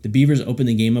 The Beavers open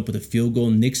the game up with a field goal.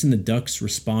 Nix and the Ducks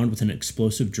respond with an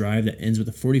explosive drive that ends with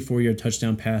a 44-yard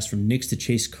touchdown pass from Nix to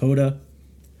Chase Cota.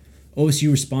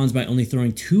 OSU responds by only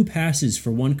throwing 2 passes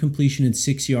for 1 completion and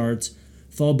 6 yards,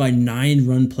 followed by 9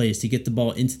 run plays to get the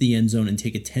ball into the end zone and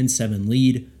take a 10-7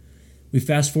 lead. We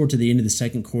fast forward to the end of the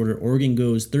second quarter. Oregon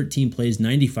goes 13 plays,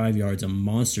 95 yards, a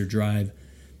monster drive,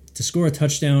 to score a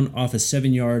touchdown off a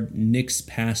 7-yard Nix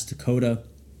pass to Cota.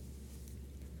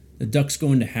 The Ducks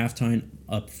go into halftime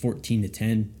up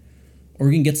 14-10.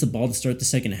 Oregon gets the ball to start the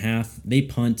second half. They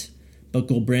punt, but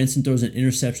Gulbranson throws an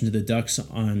interception to the Ducks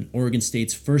on Oregon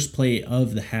State's first play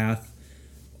of the half.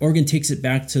 Oregon takes it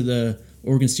back to the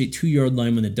Oregon State 2-yard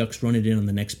line when the Ducks run it in on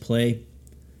the next play.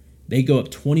 They go up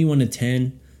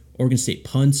 21-10. Oregon State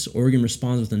punts. Oregon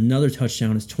responds with another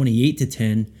touchdown. It's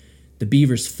 28-10. The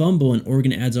Beavers fumble, and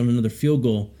Oregon adds on another field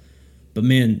goal. But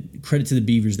man, credit to the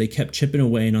Beavers. They kept chipping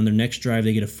away, and on their next drive,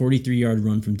 they get a 43-yard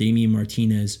run from Damian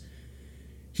Martinez.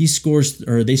 They score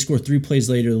 3 plays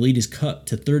later. The lead is cut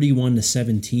to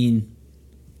 31-17.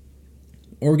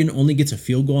 Oregon only gets a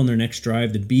field goal on their next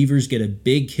drive. The Beavers get a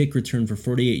big kick return for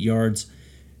 48 yards,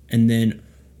 and then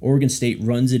Oregon State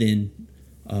runs it in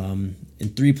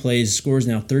 3 plays. Scores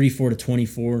now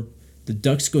 34-24. The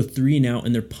Ducks go 3 and out,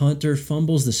 and their punter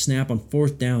fumbles the snap on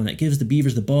 4th down. That gives the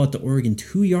Beavers the ball at the Oregon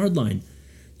 2-yard line.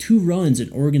 2 runs,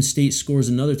 and Oregon State scores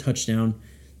another touchdown.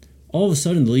 All of a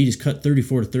sudden, the lead is cut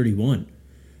 34-31.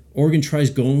 Oregon tries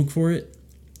going for it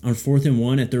on 4th and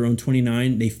 1 at their own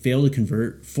 29. They fail to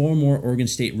convert. 4 more Oregon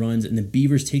State runs, and the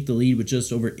Beavers take the lead with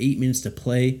just over 8 minutes to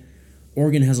play.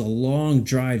 Oregon has a long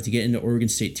drive to get into Oregon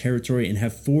State territory and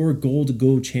have 4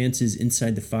 goal-to-go chances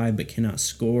inside the 5 but cannot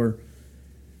score.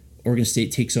 Oregon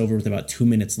State takes over with about 2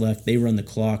 minutes left. They run the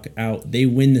clock out. They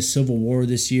win the Civil War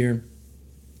this year.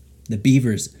 The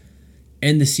Beavers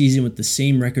end the season with the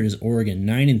same record as Oregon,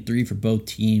 9-3 for both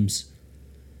teams.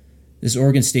 This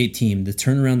Oregon State team, the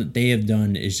turnaround that they have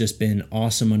done has just been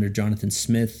awesome under Jonathan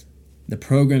Smith. The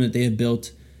program that they have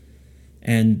built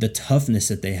and the toughness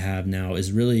that they have now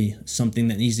is really something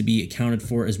that needs to be accounted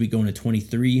for as we go into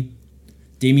 23.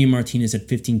 Damian Martinez had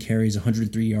 15 carries,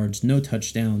 103 yards, no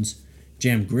touchdowns.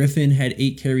 Jam Griffin had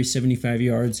 8 carries, 75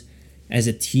 yards. As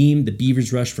a team, the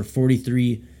Beavers rushed for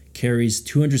 43 carries,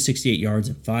 268 yards,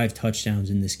 and 5 touchdowns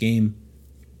in this game.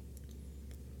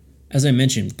 As I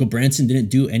mentioned, Gulbranson didn't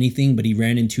do anything, but he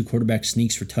ran in 2 quarterback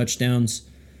sneaks for touchdowns.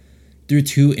 Threw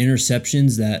 2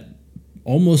 interceptions that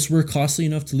almost were costly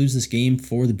enough to lose this game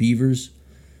for the Beavers.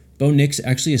 Bo Nix,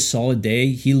 actually a solid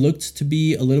day. He looked to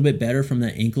be a little bit better from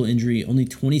that ankle injury. Only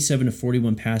 27 of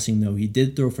 41 passing, though. He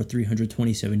did throw for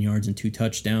 327 yards and 2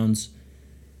 touchdowns.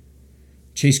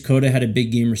 Chase Cota had a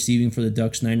big game receiving for the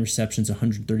Ducks, 9 receptions,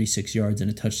 136 yards, and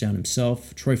a touchdown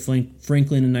himself. Troy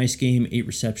Franklin, a nice game, 8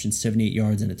 receptions, 78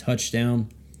 yards, and a touchdown.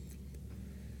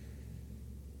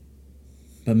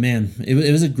 But man, it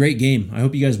was a great game. I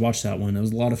hope you guys watched that one. It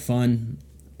was a lot of fun.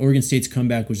 Oregon State's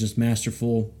comeback was just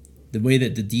masterful. The way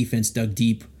that the defense dug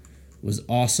deep was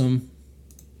awesome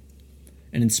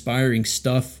and inspiring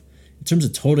stuff. In terms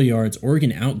of total yards,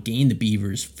 Oregon outgained the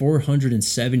Beavers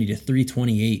 470 to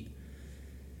 328.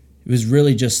 It was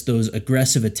really just those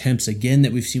aggressive attempts, again,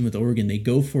 that we've seen with Oregon. They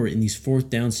go for it in these 4th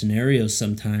down scenarios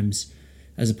sometimes,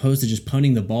 as opposed to just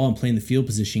punting the ball and playing the field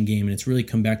position game, and it's really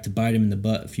come back to bite them in the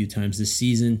butt a few times this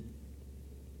season.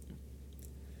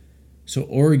 So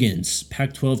Oregon's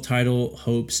Pac-12 title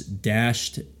hopes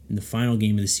dashed in the final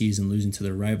game of the season, losing to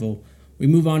their rival. We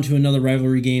move on to another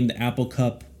rivalry game, the Apple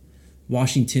Cup.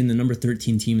 Washington, the number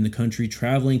 13 team in the country,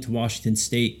 traveling to Washington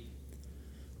State.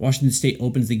 Washington State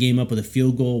opens the game up with a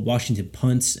field goal. Washington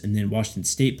punts, and then Washington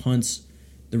State punts.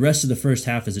 The rest of the first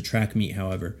half is a track meet,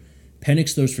 however.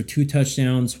 Penix throws for 2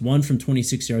 touchdowns, one from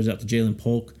 26 yards out to Jalen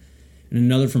Polk, and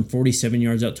another from 47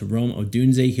 yards out to Rome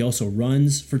Odunze. He also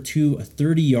runs for 2, a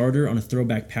 30-yarder on a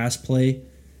throwback pass play,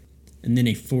 and then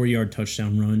a 4-yard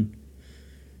touchdown run.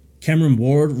 Cameron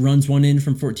Ward runs one in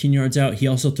from 14 yards out. He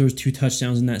also throws 2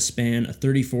 touchdowns in that span, a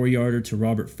 34-yarder to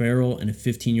Robert Farrell and a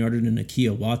 15-yarder to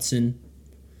Nakia Watson.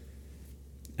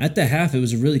 At the half, it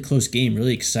was a really close game,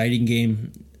 really exciting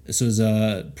game. This was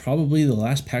probably the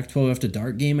last Pac-12 After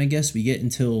Dark game, I guess, we get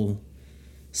until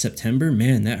September.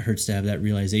 Man, that hurts to have that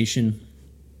realization.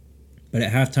 But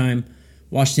at halftime,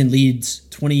 Washington leads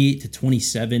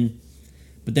 28-27.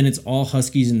 But then it's all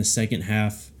Huskies in the second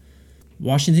half.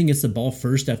 Washington gets the ball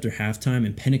first after halftime,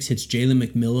 and Penix hits Jalen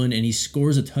McMillan, and he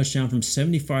scores a touchdown from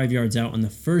 75 yards out on the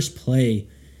first play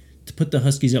to put the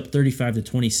Huskies up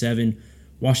 35-27.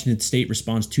 Washington State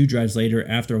responds 2 drives later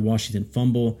after a Washington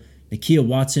fumble. Nakia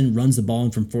Watson runs the ball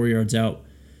in from 4 yards out,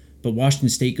 but Washington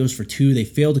State goes for 2. They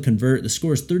fail to convert. The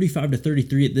score is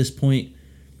 35-33 at this point.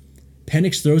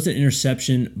 Penix throws an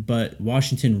interception, but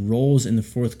Washington rolls in the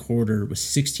fourth quarter with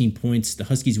 16 points. The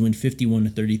Huskies win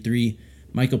 51-33.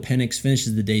 Michael Penix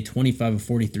finishes the day 25 of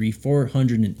 43,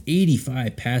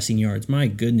 485 passing yards. My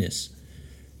goodness.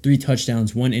 3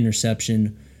 touchdowns, 1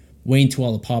 interception. Wayne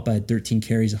Tualapapa had 13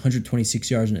 carries, 126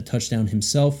 yards, and a touchdown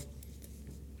himself.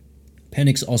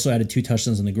 Penix also added 2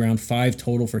 touchdowns on the ground, 5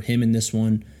 total for him in this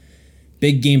one.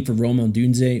 Big game for Rome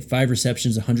Odunze, 5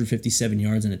 receptions, 157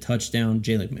 yards, and a touchdown.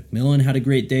 Jalen McMillan had a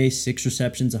great day, 6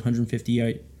 receptions, 150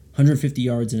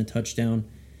 yards, and a touchdown.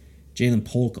 Jalen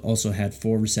Polk also had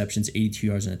 4 receptions, 82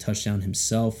 yards, and a touchdown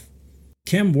himself.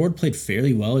 Cam Ward played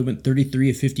fairly well. He went 33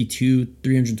 of 52,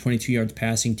 322 yards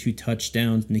passing, 2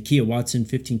 touchdowns. Nakia Watson,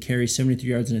 15 carries, 73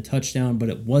 yards, and a touchdown, but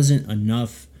it wasn't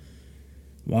enough.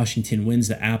 Washington wins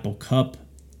the Apple Cup.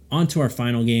 On to our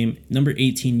final game, number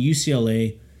 18,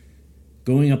 UCLA,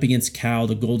 going up against Cal,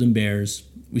 the Golden Bears.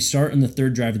 We start on the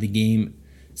 3rd drive of the game.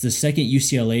 It's the second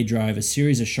UCLA drive. A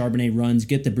series of Charbonnet runs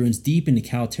get the Bruins deep into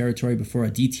Cal territory before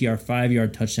a DTR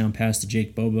 5-yard touchdown pass to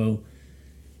Jake Bobo.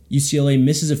 UCLA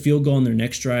misses a field goal on their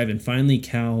next drive, and finally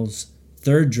Cal's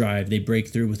 3rd drive, they break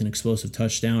through with an explosive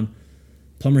touchdown.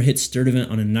 Plummer hits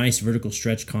Sturdivant on a nice vertical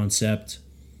stretch concept.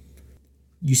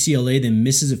 UCLA then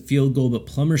misses a field goal, but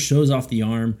Plummer shows off the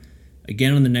arm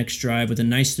again on the next drive with a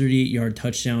nice 38-yard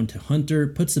touchdown to Hunter,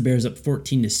 puts the Bears up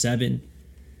 14-7.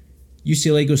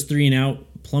 UCLA goes 3 and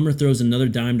out. Plummer throws another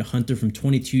dime to Hunter from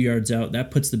 22 yards out.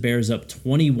 That puts the Bears up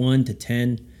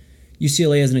 21-10.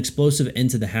 UCLA has an explosive end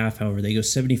to the half, however. They go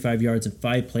 75 yards in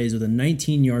 5 plays with a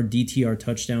 19-yard DTR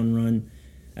touchdown run.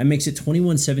 That makes it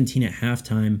 21-17 at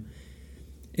halftime.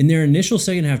 In their initial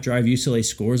second half drive, UCLA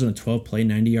scores on a 12-play,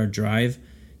 90-yard drive.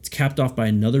 It's capped off by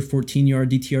another 14-yard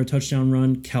DTR touchdown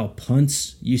run. Cal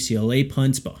punts, UCLA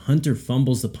punts, but Hunter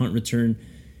fumbles the punt return.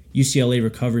 UCLA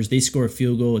recovers. They score a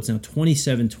field goal. It's now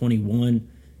 27-21.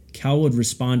 Cal would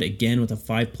respond again with a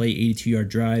 5-play, 82-yard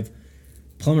drive.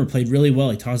 Plummer played really well.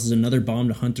 He tosses another bomb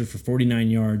to Hunter for 49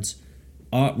 yards.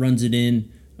 Ott runs it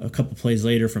in a couple plays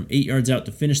later from 8 yards out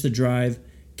to finish the drive.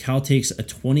 Cal takes a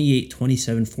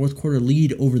 28-27 fourth quarter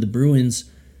lead over the Bruins,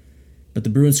 but the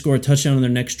Bruins score a touchdown on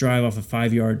their next drive off a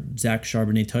 5-yard Zach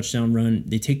Charbonnet touchdown run.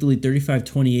 They take the lead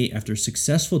 35-28 after a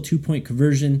successful 2-point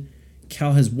conversion.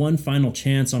 Cal has one final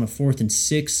chance on a 4th and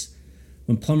 6.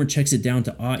 When Plummer checks it down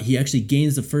to Ott, he actually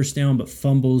gains the first down but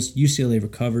fumbles. UCLA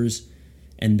recovers,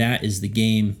 and that is the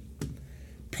game.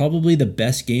 Probably the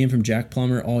best game from Jack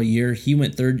Plummer all year. He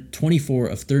went 24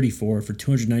 of 34 for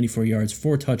 294 yards,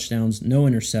 4 touchdowns, no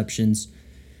interceptions.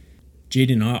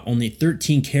 Jaden Ott only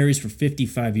 13 carries for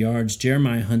 55 yards.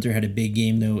 Jeremiah Hunter had a big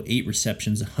game though, 8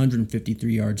 receptions,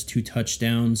 153 yards, 2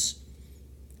 touchdowns.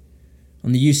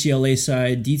 On the UCLA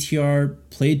side, DTR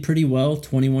played pretty well,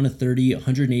 21 of 30,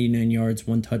 189 yards,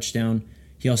 1 touchdown.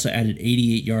 He also added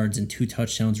 88 yards and 2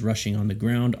 touchdowns rushing on the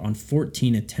ground on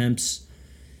 14 attempts.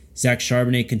 Zach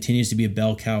Charbonnet continues to be a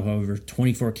bell cow, however,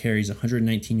 24 carries,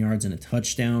 119 yards, and a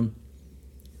touchdown.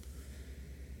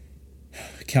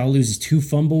 Cal loses 2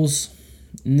 fumbles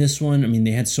in this one. I mean,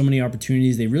 they had so many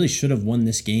opportunities. They really should have won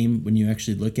this game when you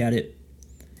actually look at it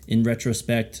in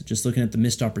retrospect. Just looking at the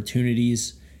missed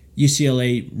opportunities,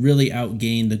 UCLA really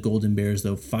outgained the Golden Bears,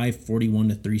 though, 541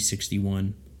 to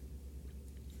 361.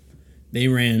 They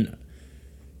ran,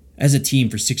 as a team,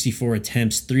 for 64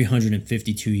 attempts,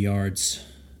 352 yards.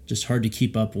 Just hard to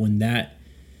keep up when that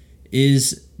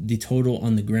is the total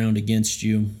on the ground against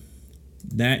you.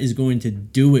 That is going to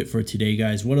do it for today,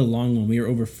 guys. What a long one. We are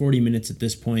over 40 minutes at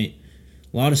this point.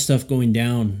 A lot of stuff going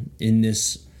down in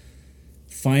this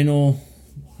final,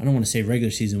 I don't want to say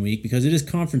regular season week, because it is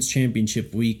conference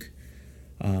championship week.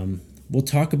 We'll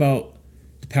talk about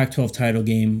the Pac-12 title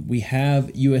game. We have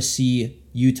USC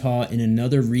Utah in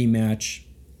another rematch.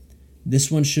 This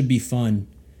one should be fun.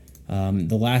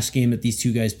 The last game that these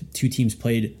two teams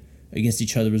played against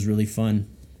each other was really fun.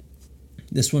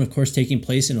 This one, of course, taking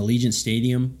place in Allegiant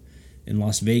Stadium in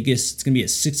Las Vegas. It's going to be at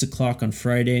 6 o'clock on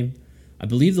Friday. I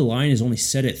believe the line is only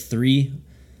set at 3.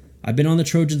 I've been on the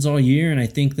Trojans all year, and I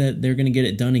think that they're going to get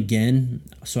it done again.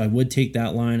 So I would take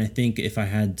that line, I think, if I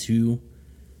had to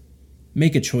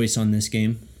make a choice on this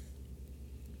game.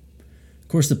 Of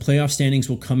course, the playoff standings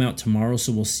will come out tomorrow,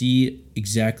 so we'll see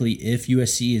exactly if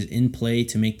USC is in play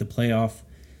to make the playoff.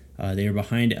 They are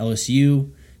behind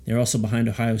LSU. They're also behind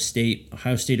Ohio State.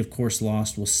 Ohio State, of course,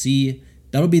 lost. We'll see.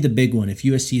 That'll be the big one if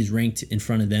USC is ranked in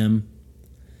front of them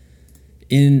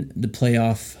in the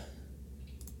playoff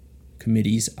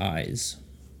committee's eyes.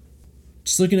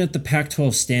 Just looking at the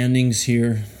Pac-12 standings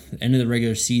here, end of the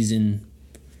regular season,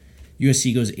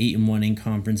 USC goes 8-1 in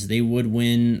conference. They would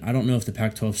win. I don't know if the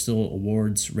Pac-12 still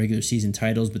awards regular season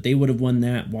titles, but they would have won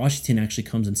that. Washington actually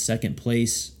comes in second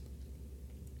place.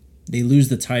 They lose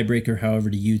the tiebreaker,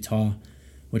 however, to Utah,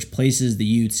 which places the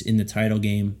Utes in the title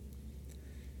game.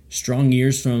 Strong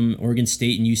years from Oregon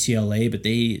State and UCLA, but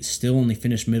they still only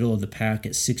finished middle of the pack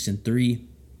at 6-3.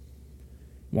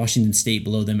 Washington State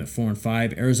below them at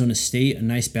 4-5. Arizona State, a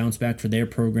nice bounce back for their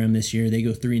program this year. They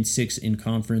go 3-6 in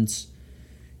conference.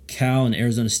 Cal and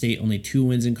Arizona State only 2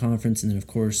 wins in conference, and then of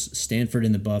course Stanford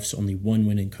and the Buffs only 1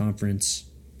 win in conference.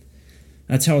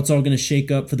 That's how it's all going to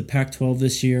shake up for the Pac-12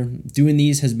 this year. Doing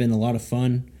these has been a lot of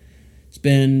fun. It's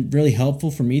been really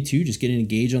helpful for me too, just getting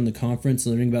engaged on the conference,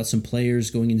 learning about some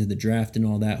players, going into the draft and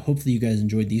all that. Hopefully you guys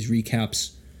enjoyed these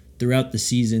recaps throughout the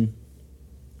season.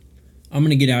 I'm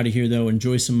going to get out of here though.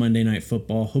 Enjoy some Monday Night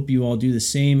Football. Hope you all do the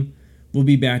same. We'll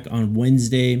be back on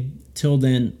Wednesday. Till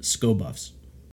then, Sko Buffs.